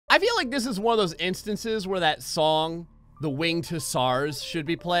I feel like this is one of those instances where that song, The Winged Hussars, should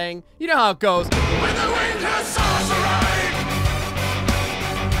be playing. You know how it goes. When the Winged Hussars arrive!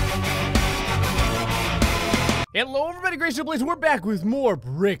 Hello everybody, GrayStillPlays, we're back with more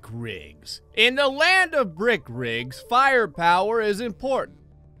brick rigs. In the land of brick rigs, firepower is important.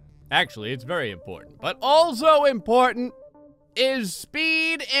 Actually, it's very important. But also important is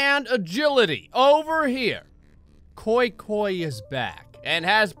speed and agility. Over here, Koi Koi is back and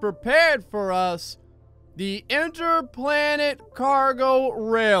has prepared for us the Interplanet Cargo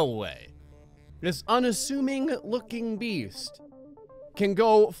Railway. This unassuming looking beast can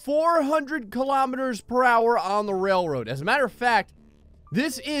go 400 kilometers per hour on the railroad. As a matter of fact,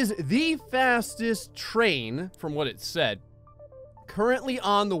 this is the fastest train, from what it said, currently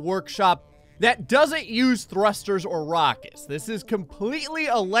on the workshop that doesn't use thrusters or rockets. This is completely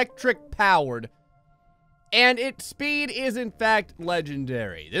electric powered, and its speed is in fact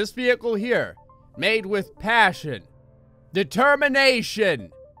legendary. This vehicle here, made with passion,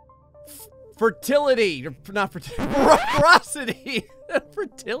 determination, fertility, not ferocity,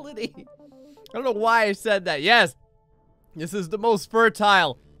 fertility. I don't know why I said that. Yes, this is the most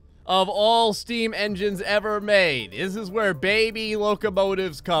fertile of all steam engines ever made. This is where baby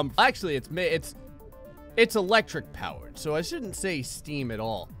locomotives come. Actually, it's electric powered, so I shouldn't say steam at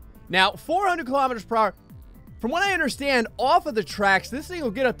all. Now, 400 kilometers per hour. From what I understand, off of the tracks, this thing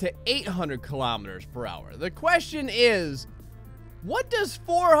will get up to 800 kilometers per hour. The question is, what does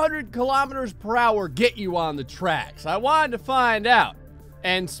 400 kilometers per hour get you on the tracks? I wanted to find out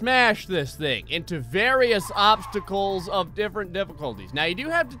and smash this thing into various obstacles of different difficulties. Now, you do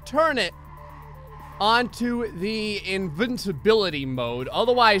have to turn it onto the invincibility mode.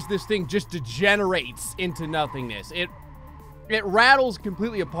 Otherwise, this thing just degenerates into nothingness. It rattles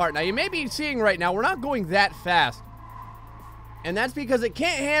completely apart. Now, you may be seeing right now, we're not going that fast. And that's because it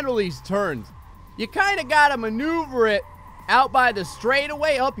can't handle these turns. You kind of got to maneuver it out by the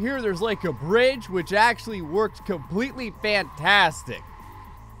straightaway. Up here, there's like a bridge, which actually worked completely fantastic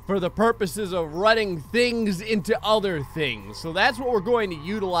for the purposes of running things into other things. So that's what we're going to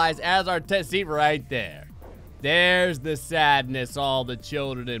utilize as our test. See right there. There's the sadness all the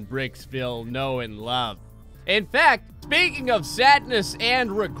children in Bricksville know and love. In fact, speaking of sadness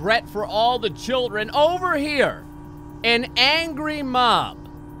and regret for all the children, over here, an angry mob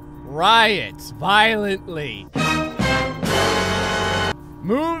riots violently,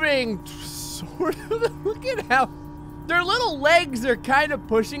 moving sort of, look at how their little legs are kind of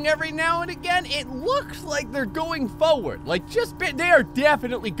pushing every now and again. It looks like they're going forward, like they are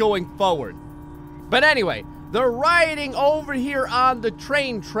definitely going forward. But anyway, they're rioting over here on the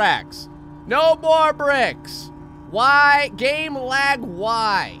train tracks. No more bricks. Why? Game lag,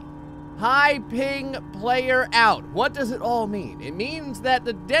 why? High ping player out. What does it all mean? It means that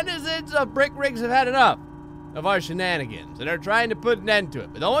the denizens of brick rigs have had enough of our shenanigans and are trying to put an end to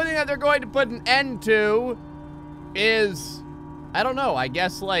it. But the only thing that they're going to put an end to is, I don't know, I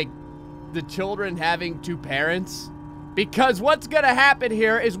guess like the children having two parents. Because what's gonna happen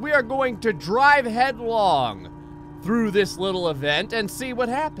here is we are going to drive headlong through this little event and see what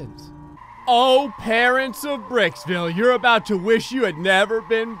happens. Oh, parents of Bricksville, you're about to wish you had never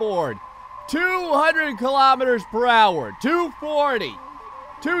been born. 200 kilometers per hour, 240,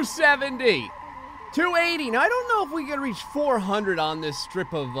 270, 280. Now, I don't know if we can reach 400 on this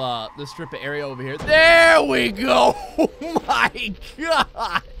strip of area over here. There we go. Oh my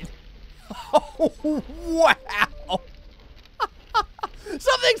God. Oh, wow.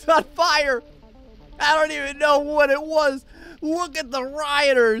 Something's on fire. I don't even know what it was. Look at the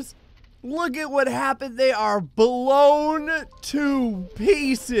rioters. Look at what happened. They are blown to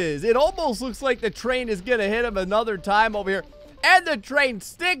pieces. It almost looks like the train is gonna hit them another time over here. And the train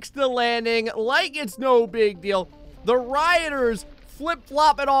sticks to landing like it's no big deal. The rioters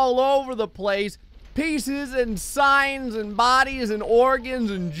flip-flopping all over the place. Pieces and signs and bodies and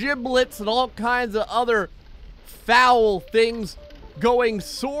organs and giblets and all kinds of other foul things going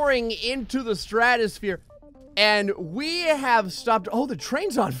soaring into the stratosphere. And we have stopped. Oh, the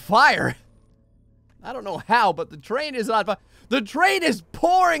train's on fire. I don't know how, but the train is on fire. The train is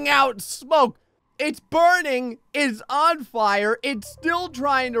pouring out smoke. It's burning. It's on fire. It's still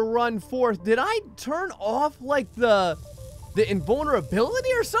trying to run forth. Did I turn off like the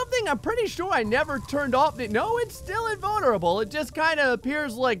invulnerability or something? I'm pretty sure I never turned off the. No, it's still invulnerable. It just kind of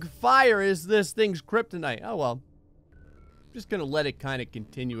appears like fire is this thing's kryptonite. Oh, well. I'm just going to let it kind of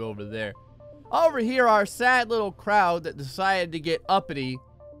continue over there. Over here, our sad little crowd that decided to get uppity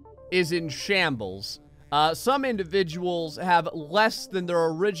is in shambles. Some individuals have less than their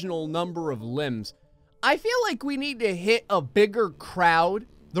original number of limbs. I feel like we need to hit a bigger crowd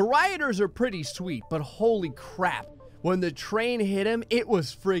The rioters are pretty sweet, but holy crap. When the train hit him, it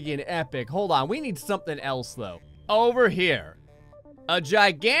was friggin' epic. Hold on, we need something else though. Over here. A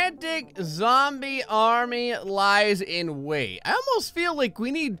gigantic zombie army lies in wait. I almost feel like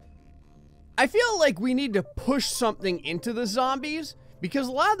we need... I feel like we need to push something into the zombies, because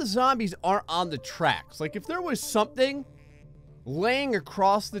a lot of the zombies aren't on the tracks. Like, if there was something laying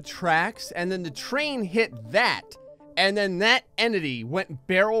across the tracks, and then the train hit that, and then that entity went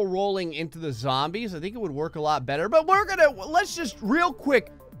barrel rolling into the zombies, I think it would work a lot better. But let's just real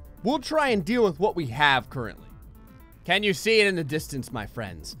quick, we'll try and deal with what we have currently. Can you see it in the distance, my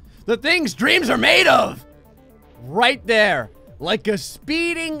friends? The things dreams are made of! Right there, like a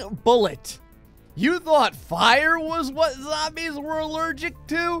speeding bullet. You thought fire was what zombies were allergic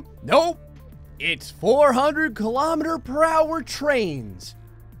to? Nope. It's 400-kilometer-per-hour trains.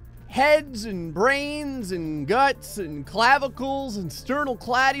 Heads and brains and guts and clavicles and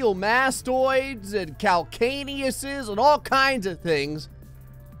sternocleidomastoids mastoids and calcaneuses and all kinds of things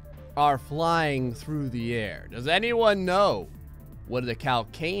are flying through the air. Does anyone know what a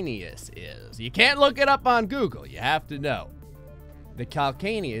calcaneus is? You can't look it up on Google. You have to know. The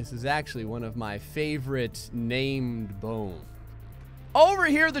calcaneus is actually one of my favorite named bones. Over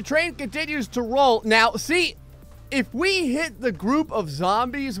here, the train continues to roll. Now, see, if we hit the group of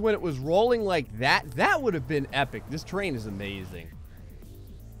zombies when it was rolling like that, that would have been epic. This train is amazing.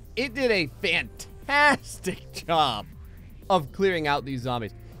 It did a fantastic job of clearing out these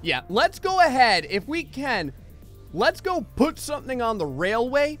zombies. Yeah, let's go ahead, if we can, let's go put something on the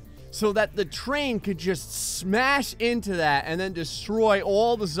railway so that the train could just smash into that and then destroy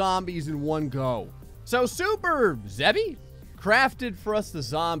all the zombies in one go. So Super Zebby crafted for us the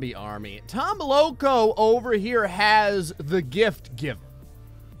zombie army. Tom Loco over here has the gift giver.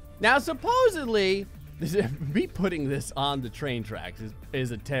 Now supposedly, me putting this on the train tracks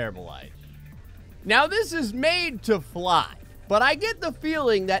is a terrible idea. Now this is made to fly, but I get the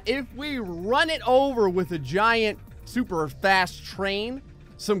feeling that if we run it over with a giant super fast train,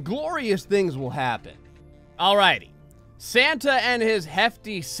 some glorious things will happen. Alrighty, Santa and his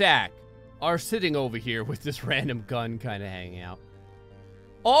hefty sack are sitting over here with this random gun kind of hanging out.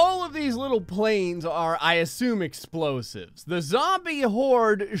 All of these little planes are, I assume, explosives. The zombie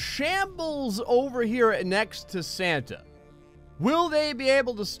horde shambles over here next to Santa. Will they be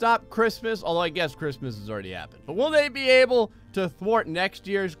able to stop Christmas? Although I guess Christmas has already happened. But will they be able to thwart next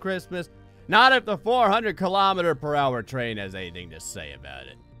year's Christmas? Not if the 400-kilometer-per-hour train has anything to say about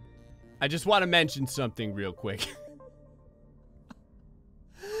it. I just want to mention something real quick.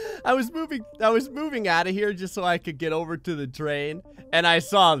 I was moving out of here just so I could get over to the train, and I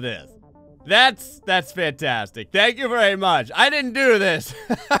saw this. That's fantastic. Thank you very much. I didn't do this.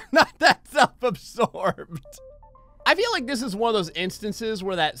 I'm not that self-absorbed. I feel like this is one of those instances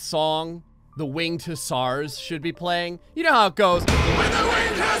where that song, The Winged Hussars, should be playing. You know how it goes. When the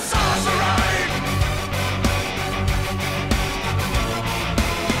Winged Hussars arrive!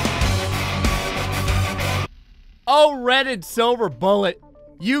 Oh, red and silver bullet.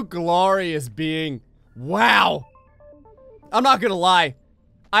 You glorious being. Wow. I'm not gonna lie.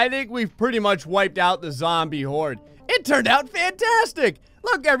 I think we've pretty much wiped out the zombie horde. It turned out fantastic.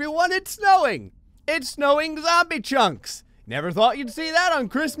 Look, everyone, it's snowing. It's snowing zombie chunks. Never thought you'd see that on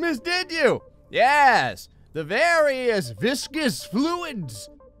Christmas, did you? Yes, the various viscous fluids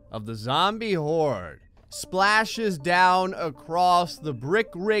of the zombie horde splashes down across the Brick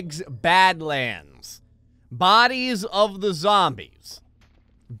Rig's Badlands. Bodies of the zombies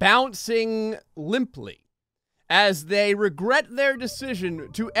bouncing limply as they regret their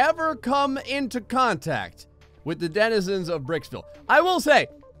decision to ever come into contact with the denizens of Bricksville. I will say,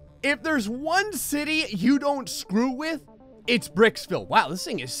 if there's one city you don't screw with, it's Bricksville. Wow, this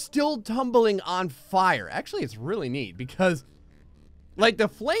thing is still tumbling on fire. Actually, it's really neat because, like, the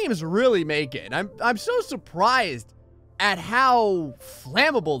flames really make it. I'm so surprised at how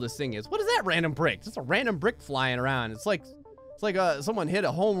flammable this thing is. What is that random brick? Just a random brick flying around. It's like someone hit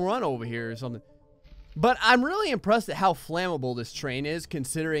a home run over here or something. But I'm really impressed at how flammable this train is,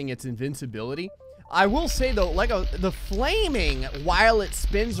 considering its invincibility. I will say, though, like the flaming while it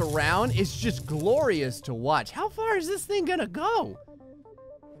spins around is just glorious to watch. How far is this thing gonna go?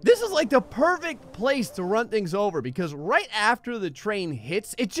 This is like the perfect place to run things over, because right after the train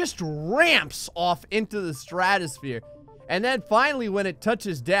hits, it just ramps off into the stratosphere. And then finally, when it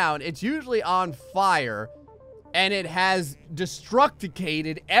touches down, it's usually on fire, and it has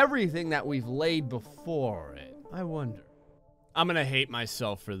destructicated everything that we've laid before it. I wonder. I'm gonna hate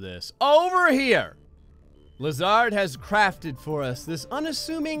myself for this. Over here, Lazard has crafted for us this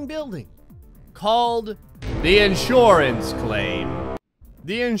unassuming building called the insurance claim.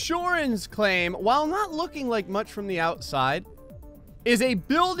 The insurance claim, while not looking like much from the outside, is a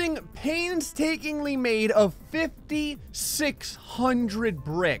building painstakingly made of 5,600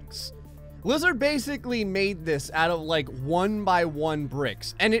 bricks. Lizard basically made this out of like 1x1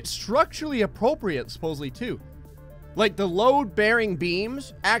 bricks, and it's structurally appropriate, supposedly too. Like the load-bearing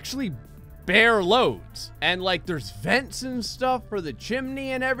beams actually bear loads, and like there's vents and stuff for the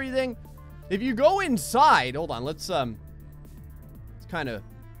chimney and everything. If you go inside, hold on, let's kind of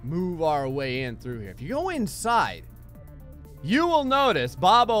move our way in through here. If you go inside, you will notice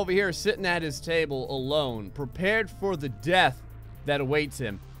Bob over here sitting at his table alone, prepared for the death that awaits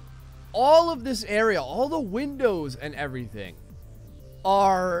him. All of this area, all the windows and everything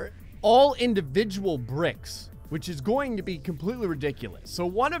are all individual bricks, which is going to be completely ridiculous. So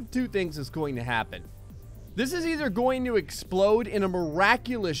one of two things is going to happen. This is either going to explode in a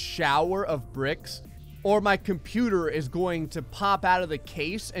miraculous shower of bricks, or my computer is going to pop out of the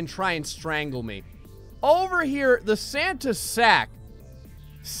case and try and strangle me. Over here, the Santa sack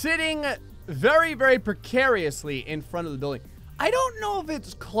sitting very, very precariously in front of the building. I don't know if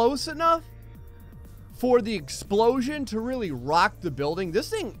it's close enough for the explosion to really rock the building. This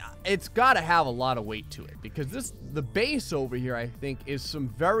thing, it's got to have a lot of weight to it, because the base over here, I think, is some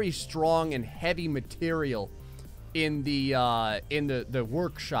very strong and heavy material in the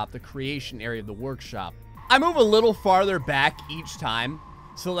workshop, the creation area of the workshop. I move a little farther back each time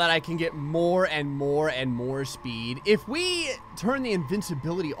so that I can get more and more and more speed. If we turn the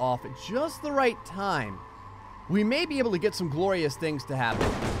invincibility off at just the right time, we may be able to get some glorious things to happen.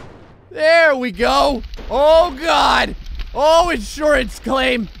 There we go. Oh, God. Oh, insurance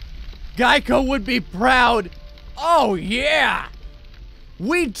claim. Geico would be proud. Oh, yeah.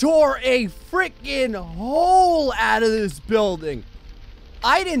 We tore a freaking hole out of this building.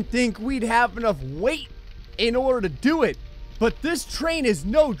 I didn't think we'd have enough weight in order to do it. But this train is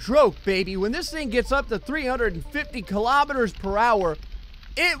no joke, baby. When this thing gets up to 350 kilometers per hour,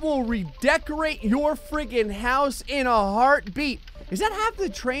 it will redecorate your friggin' house in a heartbeat. Is that half the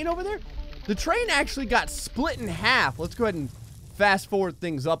train over there? The train actually got split in half. Let's go ahead and fast forward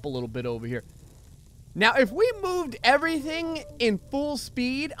things up a little bit over here. Now, if we moved everything in full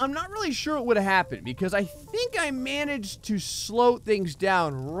speed, I'm not really sure what would have happened, because I think I managed to slow things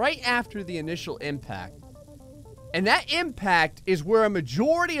down right after the initial impact. And that impact is where a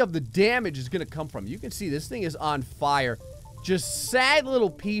majority of the damage is going to come from. You can see this thing is on fire. Just sad little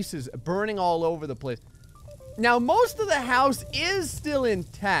pieces burning all over the place. Now, most of the house is still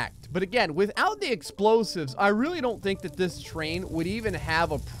intact. But again, without the explosives, I really don't think that this train would even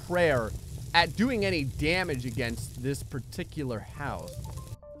have a prayer at doing any damage against this particular house.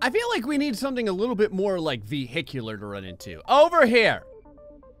 I feel like we need something a little bit more like vehicular to run into. Over here,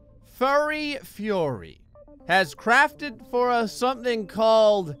 Furry Fury has crafted for us something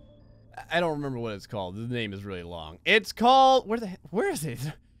called, I don't remember what it's called. The name is really long. It's called, where is it?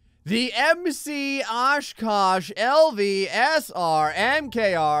 The MC Oshkosh LV SR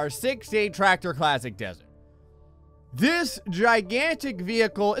MKR 68 Tractor Classic Desert. This gigantic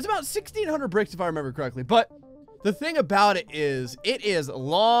vehicle is about 1,600 bricks if I remember correctly, but the thing about it is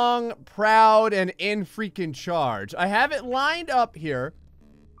long, proud, and in freaking charge. I have it lined up here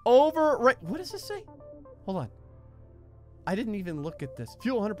over, right, what does this say? Hold on. I didn't even look at this.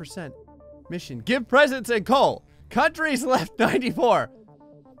 Fuel 100%. Mission. Give presents and coal. Countries left 94.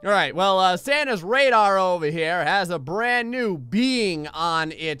 Alright, well, Santa's radar over here has a brand new being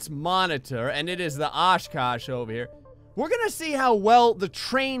on its monitor, and it is the Oshkosh over here. We're gonna see how well the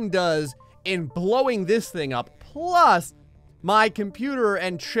train does in blowing this thing up. Plus, my computer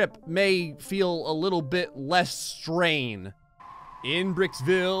and chip may feel a little bit less strain. In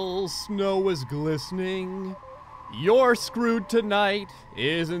Bricksville, snow is glistening. You're screwed tonight,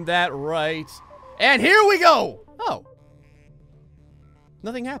 isn't that right? And here we go! Oh.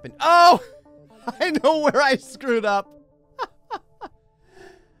 Nothing happened. Oh! I know where I screwed up.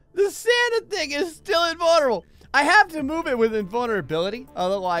 The Santa thing is still invulnerable. I have to move it with invulnerability,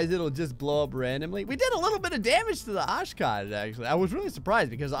 otherwise it'll just blow up randomly. We did a little bit of damage to the Oshkosh, actually. I was really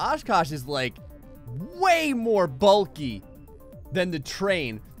surprised because the Oshkosh is, like, way more bulky than the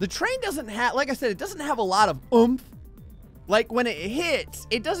train. The train doesn't have, like I said, it doesn't have a lot of oomph. Like, when it hits,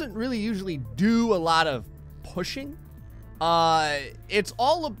 it doesn't really usually do a lot of pushing. It's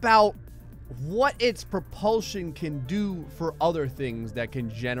all about what its propulsion can do for other things that can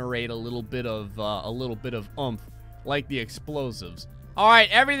generate a little bit of oomph, like the explosives. All right,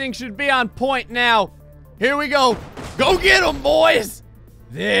 everything should be on point now. Here we go. Go get them, boys.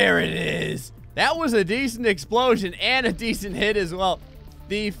 There it is. That was a decent explosion and a decent hit as well.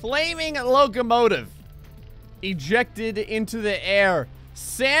 The flaming locomotive ejected into the air,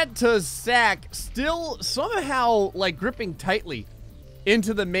 Santa's sack still somehow like gripping tightly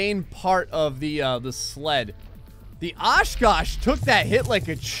into the main part of the sled. The Oshkosh took that hit like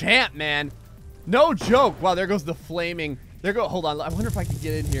a champ, man. No joke. Wow, there goes the flaming. Hold on. I wonder if I can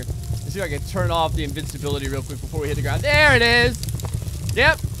get in here. Let's see if I can turn off the invincibility real quick before we hit the ground. There it is.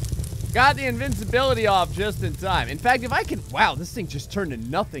 Yep. Got the invincibility off just in time. In fact, if I can... Wow, this thing just turned to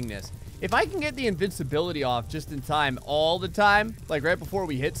nothingness. If I can get the invincibility off just in time all the time, like right before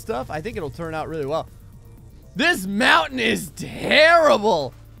we hit stuff, I think it'll turn out really well. This mountain is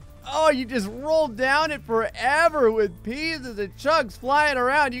terrible. Oh, you just roll down it forever with pieces and chunks flying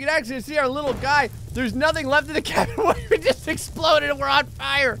around. You can actually see our little guy. There's nothing left in the cabin. We just exploded and we're on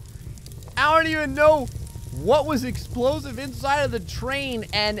fire. I don't even know what was explosive inside of the train,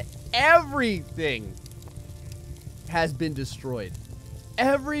 and everything has been destroyed.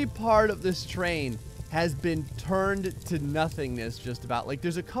 Every part of this train has been turned to nothingness just about. Like,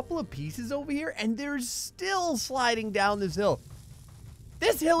 there's a couple of pieces over here, and they're still sliding down this hill.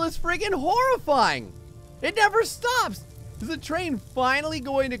 This hill is friggin' horrifying. It never stops. Is the train finally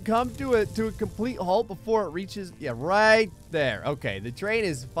going to come to a complete halt before it reaches? Yeah, right there. Okay, the train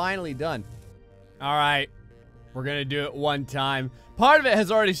is finally done. All right, we're gonna do it one time. Part of it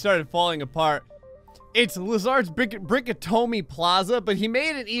has already started falling apart. It's Lazard's Brickatomi Plaza, but he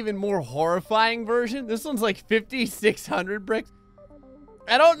made an even more horrifying version. This one's like 5,600 bricks.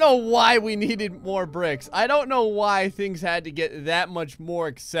 I don't know why we needed more bricks. I don't know why things had to get that much more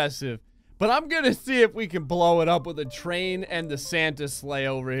excessive. But I'm gonna see if we can blow it up with a train and the Santa sleigh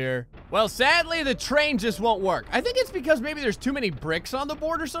over here. Well, sadly, the train just won't work. I think it's because maybe there's too many bricks on the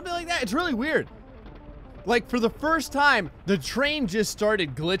board or something like that. It's really weird. Like, for the first time, the train just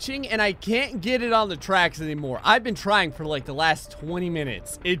started glitching, and I can't get it on the tracks anymore. I've been trying for, like, the last 20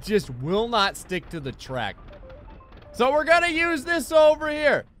 minutes. It just will not stick to the track. So we're gonna use this over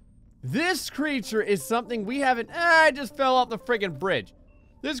here. This creature is something we haven't... I just fell off the friggin' bridge.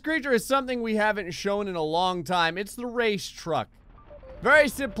 This creature is something we haven't shown in a long time. It's the race truck. Very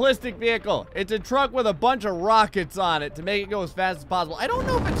simplistic vehicle. It's a truck with a bunch of rockets on it to make it go as fast as possible. I don't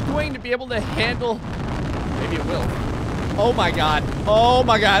know if it's going to be able to handle... Maybe it will. Oh my god. Oh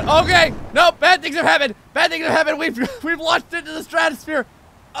my god. Okay. Nope. Bad things have happened. Bad things have happened. We've launched into the stratosphere.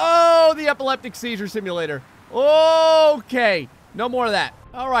 Oh, the epileptic seizure simulator. Okay. No more of that.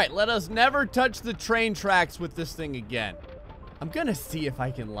 All right. Let us never touch the train tracks with this thing again. I'm going to see if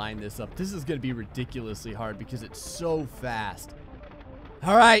I can line this up. This is going to be ridiculously hard because it's so fast.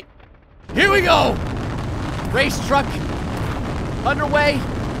 All right. Here we go. Race truck underway.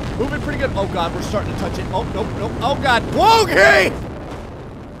 Moving pretty good. Oh, God, we're starting to touch it. Oh, nope, nope. Oh, God. Okay!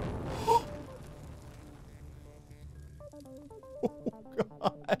 Oh,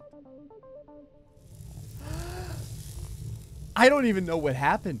 God. I don't even know what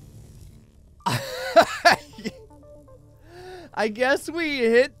happened. I guess we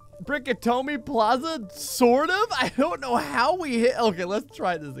hit Brickatomi Plaza, sort of? I don't know how we hit. Okay, let's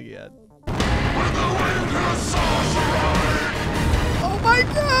try this again. Oh my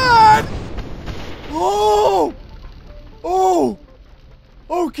god! Oh! Oh!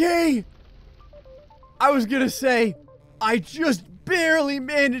 Okay! I was gonna say, I just barely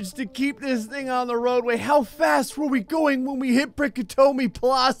managed to keep this thing on the roadway. How fast were we going when we hit Brickatomi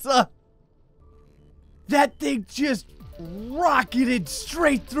Plaza? That thing just rocketed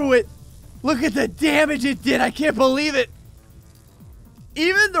straight through it. Look at the damage it did. I can't believe it.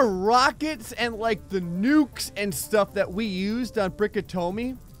 Even the rockets and like the nukes and stuff that we used on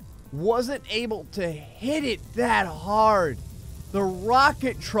Brickatomi wasn't able to hit it that hard. The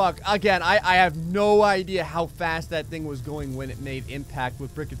rocket truck, again, I have no idea how fast that thing was going when it made impact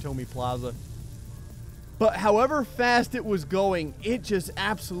with Brickatomi Plaza. But however fast it was going, it just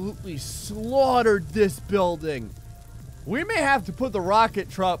absolutely slaughtered this building. We may have to put the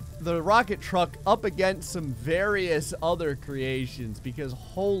rocket truck up against some various other creations because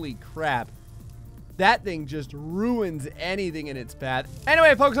holy crap, that thing just ruins anything in its path.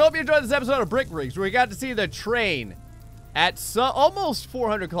 Anyway, folks, I hope you enjoyed this episode of Brick Rigs, where we got to see the train at almost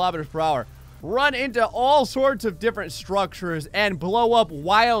 400 kilometers per hour run into all sorts of different structures and blow up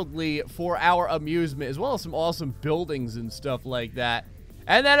wildly for our amusement, as well as some awesome buildings and stuff like that.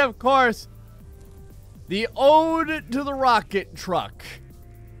 And then, of course, the ode to the rocket truck,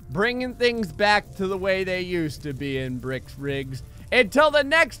 bringing things back to the way they used to be in Brick Rigs. Until the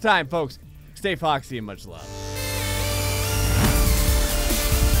next time, folks, stay foxy and much love.